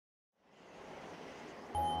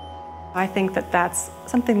I think that that's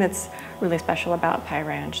something that's really special about Pie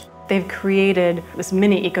Ranch. They've created this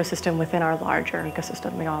mini ecosystem within our larger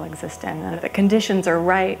ecosystem we all exist in, and the conditions are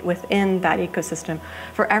right within that ecosystem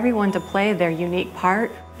for everyone to play their unique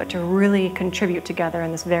part, but to really contribute together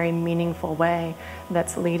in this very meaningful way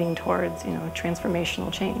that's leading towards,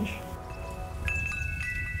 transformational change.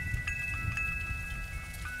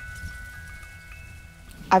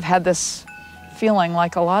 I've had this feeling,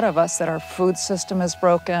 like a lot of us, that our food system is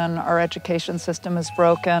broken, our education system is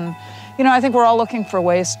broken. I think we're all looking for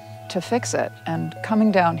ways to fix it. And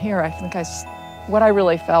coming down here, I think what I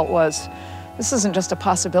really felt was, this isn't just a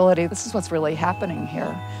possibility, this is what's really happening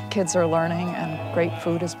here. Kids are learning and great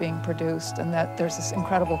food is being produced, and that there's this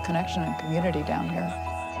incredible connection and community down here.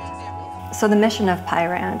 So the mission of Pie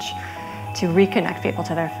Ranch, to reconnect people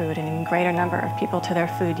to their food, and an even greater number of people to their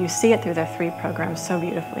food. You see it through their 3 programs so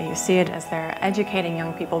beautifully. You see it as they're educating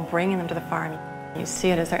young people, bringing them to the farm. You see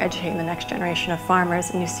it as they're educating the next generation of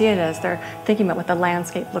farmers, and you see it as they're thinking about what the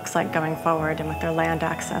landscape looks like going forward and with their land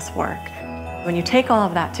access work. When you take all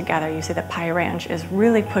of that together, you see that Pie Ranch is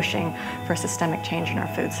really pushing for systemic change in our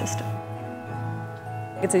food system.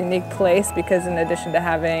 It's a unique place because in addition to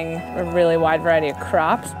having a really wide variety of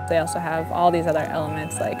crops, they also have all these other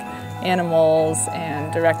elements like animals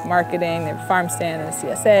and direct marketing. They have a farm stand and a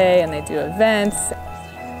CSA, and they do events.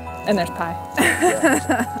 And there's pie.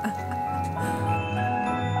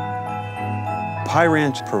 Pie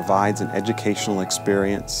Ranch provides an educational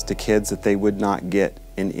experience to kids that they would not get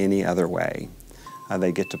in any other way.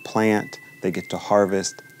 They get to plant, they get to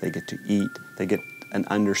harvest, they get to eat, they get an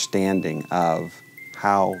understanding of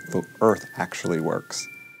how the earth actually works.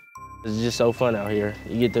 It's just so fun out here.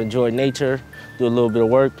 You get to enjoy nature, do a little bit of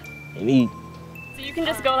work, and eat. So you can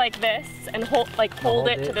just go like this and hold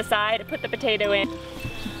it to the side and put the potato in.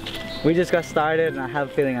 We just got started, and I have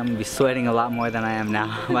a feeling I'm gonna be sweating a lot more than I am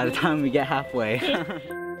now by the time we get halfway.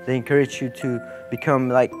 They encourage you to become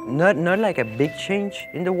like, not like a big change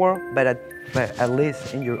in the world, but at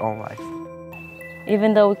least in your own life.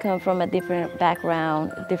 Even though we come from a different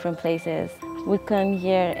background, different places, we come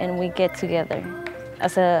here and we get together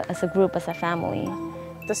as a group, as a family.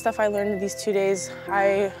 The stuff I learned in these 2 days,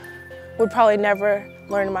 I would probably never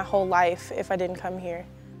learn in my whole life if I didn't come here.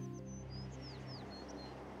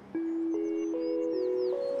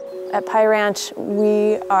 At Pie Ranch,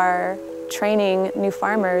 we are training new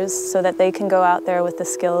farmers so that they can go out there with the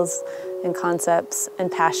skills and concepts and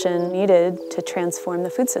passion needed to transform the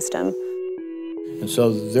food system. And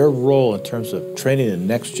so their role in terms of training the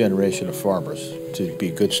next generation of farmers to be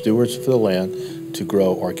good stewards for the land, to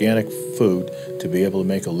grow organic food, to be able to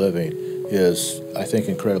make a living is, I think,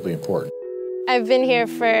 incredibly important. I've been here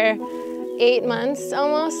for 8 months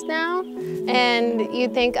almost now, and you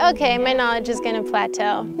think, okay, my knowledge is going to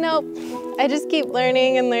plateau. Nope, I just keep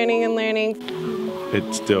learning and learning and learning.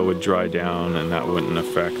 It still would dry down, and that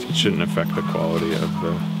it shouldn't affect the quality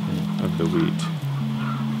of the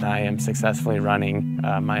wheat. I am successfully running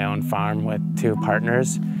my own farm with 2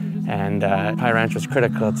 partners, and Pie Ranch was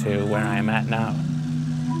critical to where I am at now.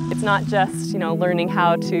 It's not just, learning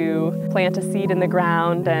how to plant a seed in the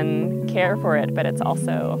ground and care for it, but it's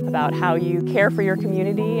also about how you care for your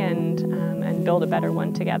community and build a better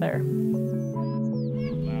one together.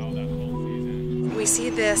 We see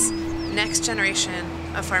this next generation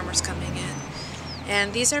of farmers coming in.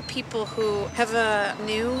 And these are people who have a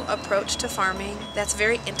new approach to farming that's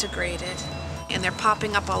very integrated. And they're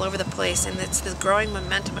popping up all over the place, and it's the growing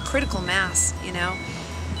momentum, a critical mass,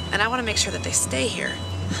 And I want to make sure that they stay here.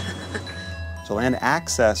 So land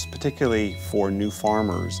access, particularly for new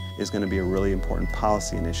farmers, is going to be a really important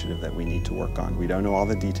policy initiative that we need to work on. We don't know all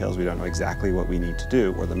the details, we don't know exactly what we need to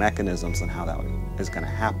do or the mechanisms and how that is going to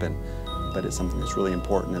happen, but it's something that's really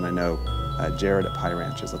important, and I know Jared at Pie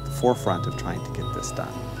Ranch is at the forefront of trying to get this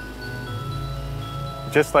done.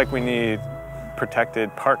 Just like we need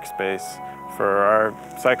protected park space for our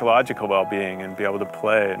psychological well-being and be able to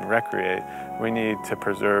play and recreate, we need to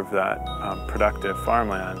preserve that productive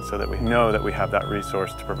farmland so that we know that we have that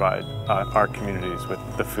resource to provide our communities with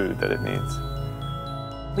the food that it needs.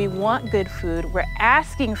 We want good food, we're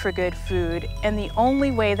asking for good food, and the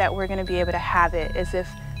only way that we're going to be able to have it is if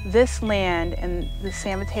this land in the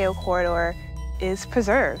San Mateo corridor is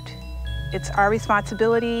preserved. It's our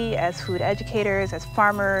responsibility as food educators, as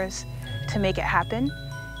farmers, to make it happen,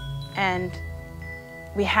 and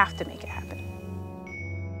we have to make it happen.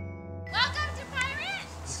 Welcome to Pie Ranch!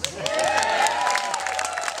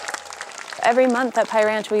 Every month at Pie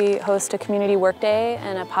Ranch, we host a community workday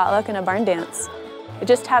and a potluck and a barn dance. It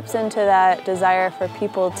just taps into that desire for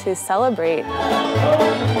people to celebrate.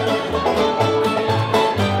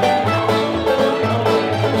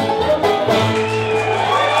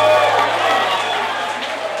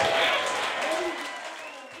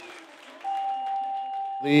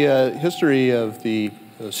 The history of the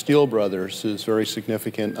Steele brothers is very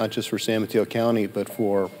significant, not just for San Mateo County, but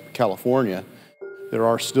for California. There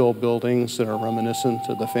are still buildings that are reminiscent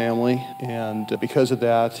of the family, and because of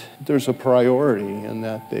that, there's a priority in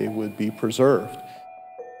that they would be preserved.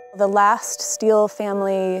 The last Steele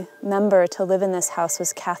family member to live in this house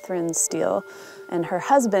was Catherine Steele, and her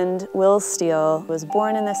husband, Will Steele, was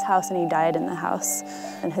born in this house and he died in the house.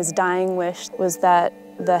 And his dying wish was that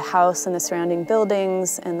the house and the surrounding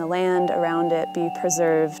buildings and the land around it be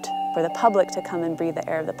preserved for the public to come and breathe the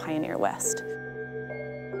air of the Pioneer West.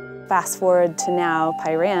 Fast forward to now,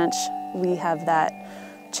 Pie Ranch, we have that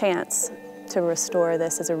chance to restore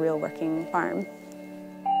this as a real working farm.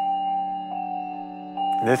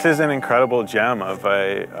 This is an incredible gem of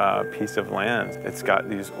a piece of land. It's got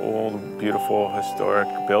these old, beautiful, historic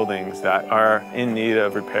buildings that are in need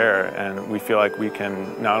of repair, and we feel like we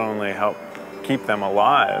can not only help keep them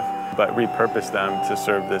alive, but repurpose them to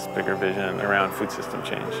serve this bigger vision around food system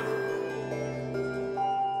change.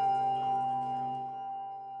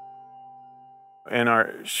 In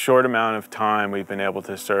our short amount of time, we've been able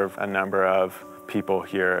to serve a number of people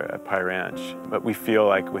here at Pie Ranch, but we feel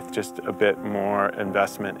like with just a bit more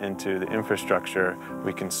investment into the infrastructure,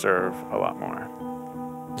 we can serve a lot more.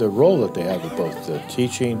 The role that they have of both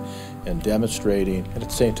teaching and demonstrating, and at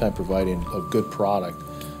the same time providing a good product,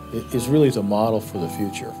 is really the model for the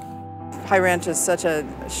future. Pie Ranch is such a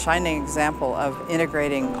shining example of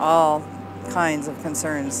integrating all kinds of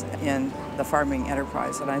concerns in the farming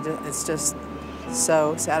enterprise, and it's just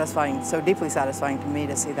so satisfying, so deeply satisfying to me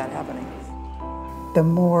to see that happening. The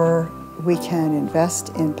more we can invest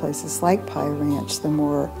in places like Pie Ranch, the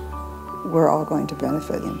more we're all going to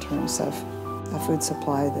benefit in terms of a food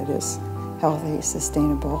supply that is healthy,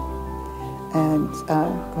 sustainable, and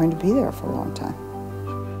going to be there for a long time.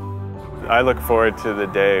 I look forward to the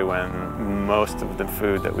day when most of the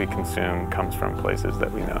food that we consume comes from places that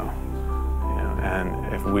we know.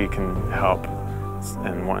 And if we can help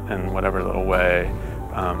in whatever little way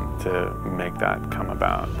to make that come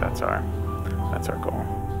about, that's our goal.